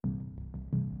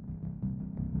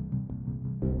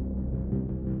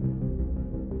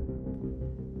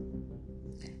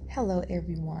Hello,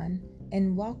 everyone,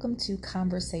 and welcome to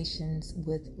Conversations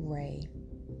with Ray.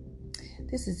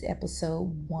 This is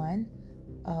episode 1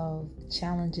 of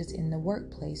Challenges in the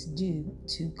Workplace Due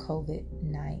to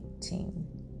COVID-19.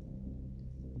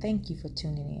 Thank you for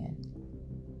tuning in.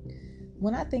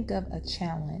 When I think of a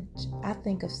challenge, I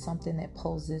think of something that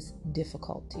poses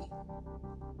difficulty.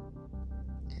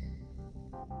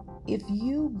 If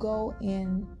you go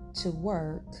into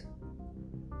work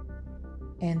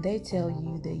and they tell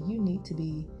you that you need to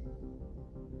be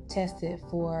tested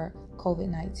for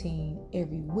COVID-19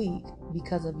 every week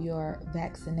because of your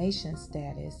vaccination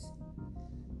status,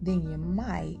 then you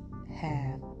might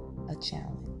have a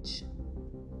challenge.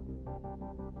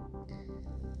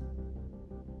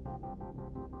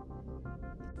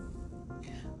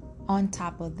 On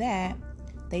top of that,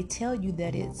 they tell you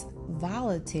that it's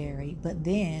voluntary, but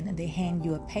then they hand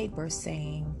you a paper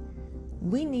saying,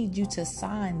 we need you to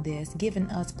sign this, giving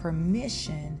us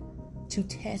permission to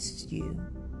test you.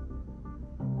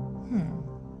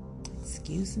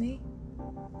 Excuse me?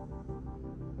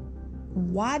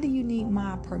 Why do you need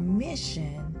my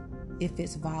permission if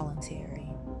it's voluntary?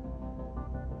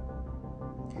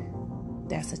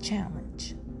 That's a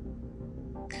challenge.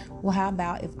 Well, how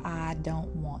about if I don't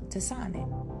want to sign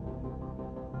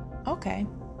it? Okay.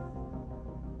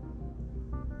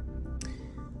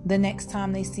 The next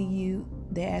time they see you,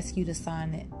 they ask you to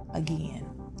sign it again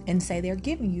and say they're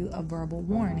giving you a verbal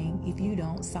warning if you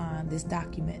don't sign this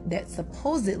document that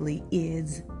supposedly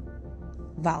is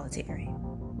voluntary.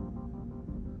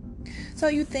 So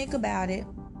you think about it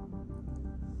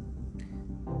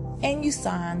and you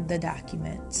sign the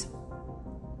document.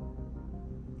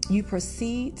 You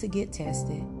proceed to get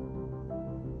tested.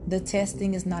 The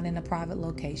testing is not in a private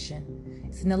location.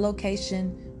 It's in a location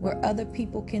where other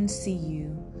people can see you,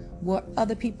 where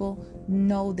other people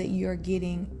know that you're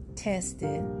getting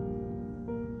tested.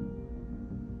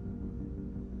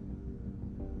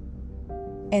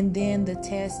 And then the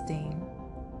testing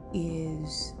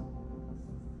is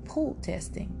pool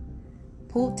testing.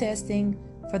 Pool testing,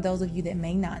 for those of you that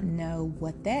may not know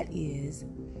what that is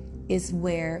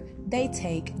where they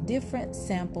take different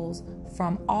samples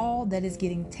from all that is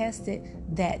getting tested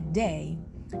that day,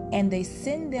 and they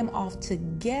send them off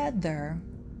together.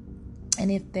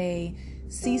 And if they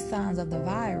see signs of the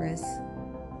virus,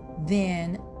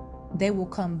 then they will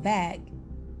come back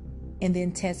and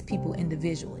then test people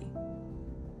individually.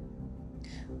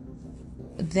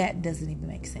 That doesn't even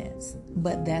make sense,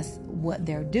 but that's what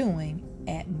they're doing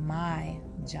at my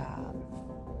job.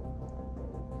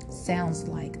 Sounds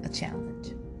like a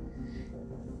challenge.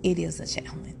 It is a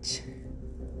challenge.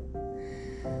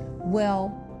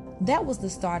 Well, that was the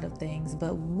start of things,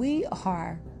 but we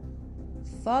are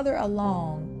further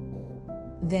along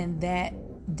than that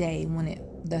day when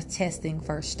the testing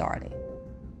first started.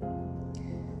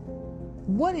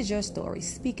 What is your story?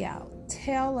 Speak out.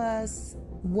 Tell us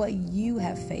what you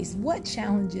have faced. What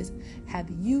challenges have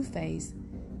you faced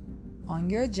on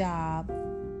your job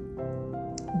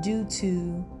due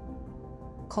to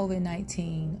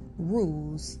COVID-19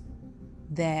 rules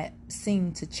that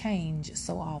seem to change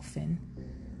so often?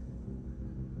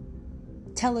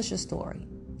 Tell us your story.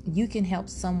 You can help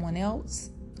someone else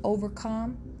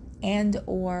overcome and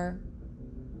or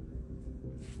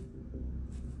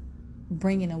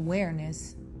bring an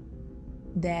awareness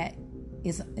that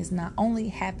is not only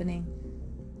happening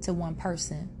to one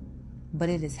person, but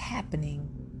it is happening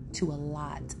to a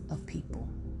lot of people.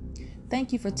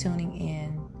 Thank you for tuning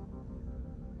in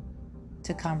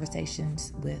to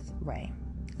Conversations with Ray.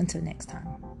 Until next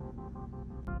time.